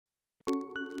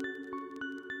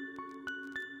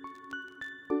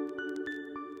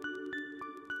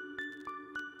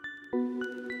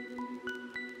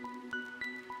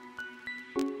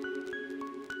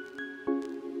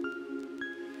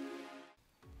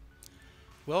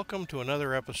Welcome to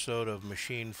another episode of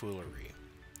Machine Foolery.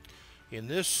 In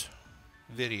this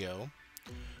video,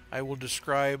 I will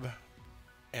describe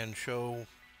and show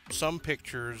some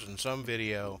pictures and some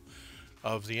video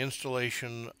of the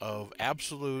installation of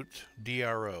absolute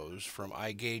DROs from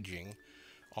iGaging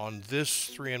on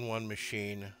this 3-in-1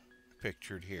 machine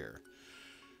pictured here.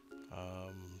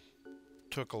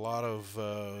 Took a lot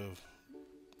of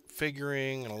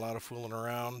figuring and a lot of fooling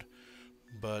around,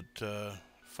 but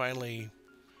finally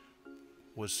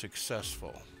was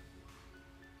successful.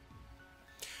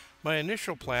 My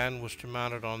initial plan was to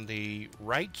mount it on the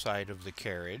right side of the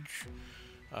carriage,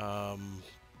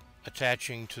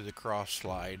 attaching to the cross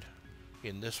slide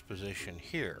in this position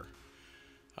here.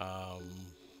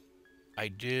 I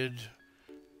did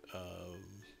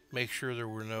make sure there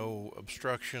were no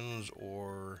obstructions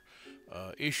or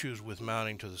issues with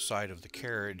mounting to the side of the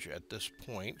carriage at this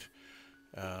point.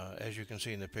 As you can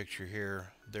see in the picture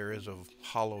here, there is a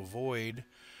hollow void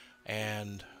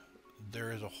and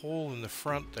there is a hole in the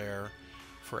front there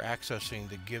for accessing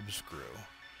the Gibbs screw.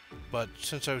 But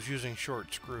since I was using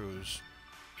short screws,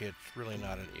 it's really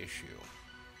not an issue.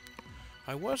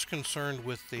 I was concerned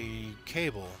with the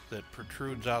cable that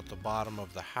protrudes out the bottom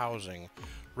of the housing,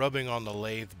 rubbing on the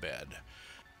lathe bed.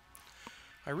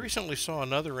 I recently saw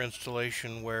another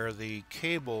installation where the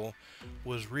cable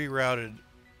was rerouted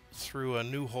through a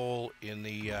new hole in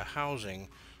the housing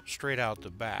straight out the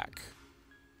back.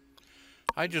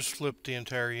 I just flipped the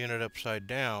entire unit upside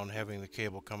down, having the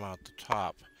cable come out the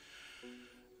top.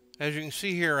 As you can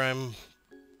see here, I'm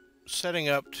setting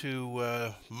up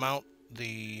to mount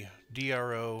the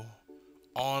DRO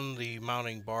on the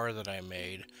mounting bar that I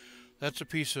made. That's a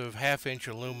piece of 1/2-inch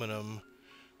aluminum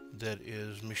that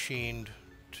is machined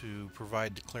to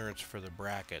provide the clearance for the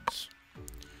brackets.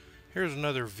 Here's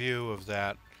another view of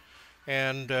that.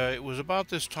 And it was about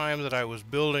this time that I was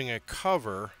building a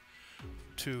cover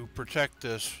to protect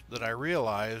this that I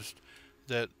realized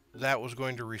that that was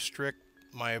going to restrict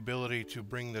my ability to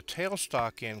bring the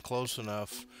tailstock in close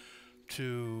enough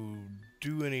to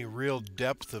do any real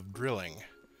depth of drilling.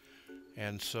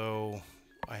 And so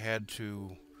I had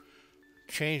to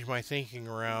change my thinking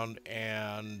around,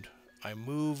 and I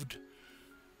moved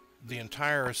the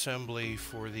entire assembly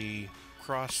for the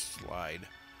cross slide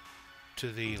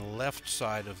to the left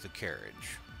side of the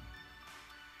carriage.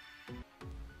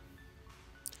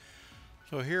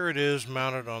 So here it is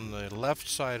mounted on the left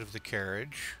side of the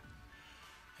carriage,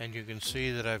 and you can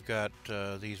see that I've got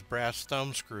these brass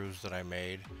thumb screws that I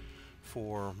made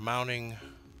for mounting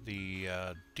the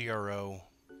DRO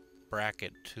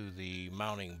bracket to the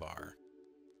mounting bar.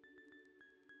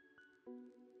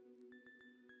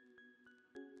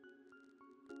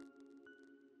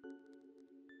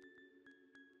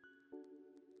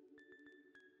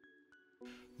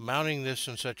 Mounting this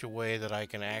in such a way that I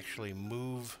can actually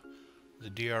move the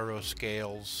DRO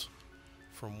scales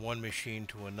from one machine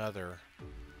to another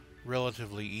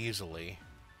relatively easily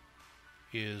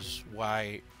is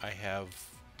why I have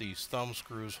these thumb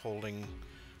screws holding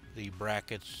the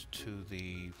brackets to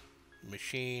the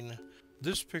machine.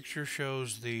 This picture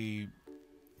shows the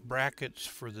brackets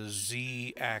for the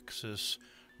Z-axis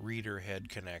reader head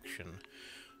connection.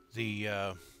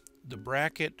 The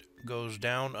bracket goes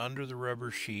down under the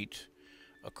rubber sheet,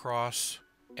 across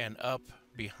and up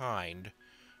behind,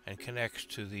 and connects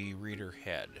to the reader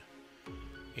head.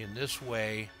 In this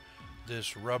way,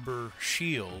 this rubber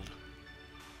shield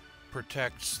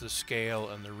protects the scale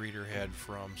and the reader head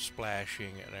from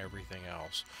splashing and everything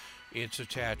else. It's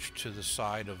attached to the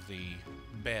side of the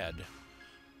bed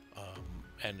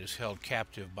and is held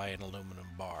captive by an aluminum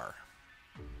bar.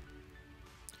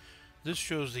 This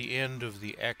shows the end of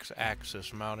the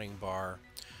X-axis mounting bar,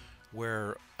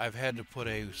 where I've had to put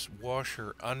a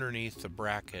washer underneath the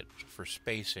bracket for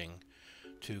spacing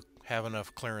to have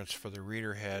enough clearance for the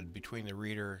reader head between the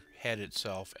reader head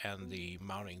itself and the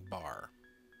mounting bar.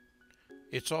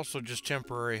 It's also just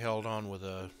temporarily held on with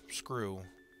a screw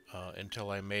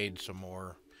until I made some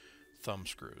more thumb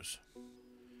screws.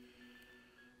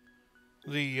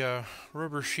 The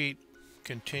rubber sheet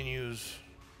continues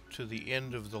to the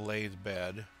end of the lathe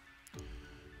bed,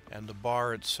 and the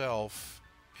bar itself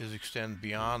is extended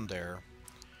beyond there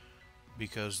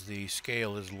because the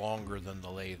scale is longer than the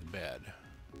lathe bed.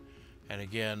 And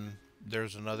again,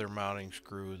 there's another mounting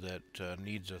screw that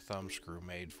needs a thumb screw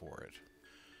made for it.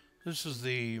 This is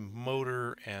the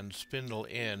motor and spindle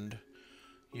end.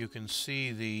 You can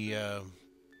see the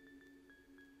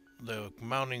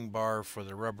mounting bar for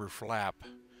the rubber flap.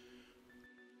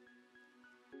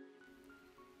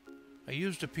 I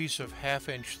used a piece of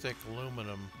 1/2-inch thick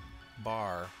aluminum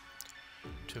bar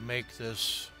to make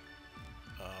this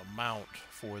mount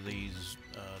for these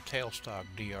tailstock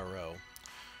DRO.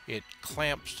 It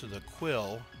clamps to the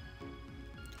quill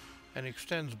and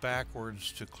extends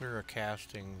backwards to clear a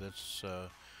casting that's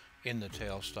in the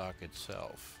tailstock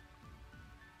itself.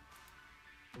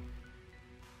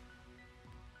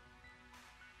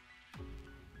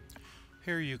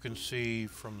 Here you can see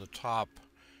from the top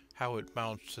how it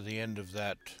mounts to the end of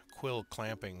that quill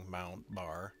clamping mount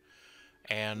bar,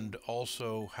 and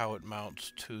also how it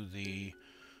mounts to the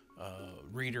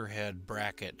reader head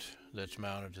bracket that's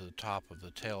mounted to the top of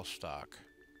the tailstock.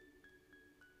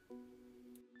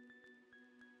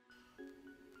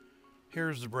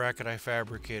 Here's the bracket I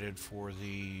fabricated for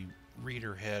the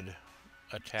reader head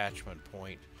attachment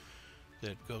point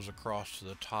that goes across to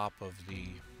the top of the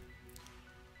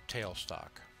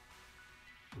tailstock.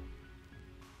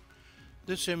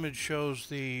 This image shows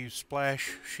the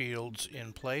splash shields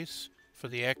in place for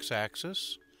the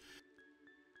X-axis,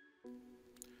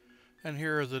 and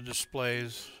here are the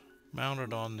displays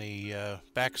mounted on the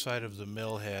backside of the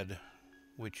mill head,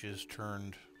 which is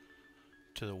turned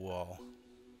to the wall.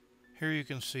 Here you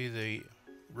can see the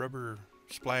rubber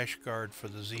splash guard for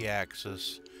the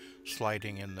Z-axis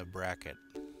sliding in the bracket.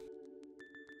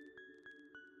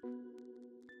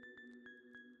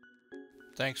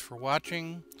 Thanks for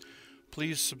watching.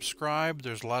 Please subscribe.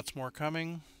 There's lots more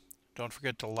coming. Don't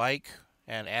forget to like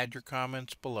and add your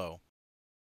comments below.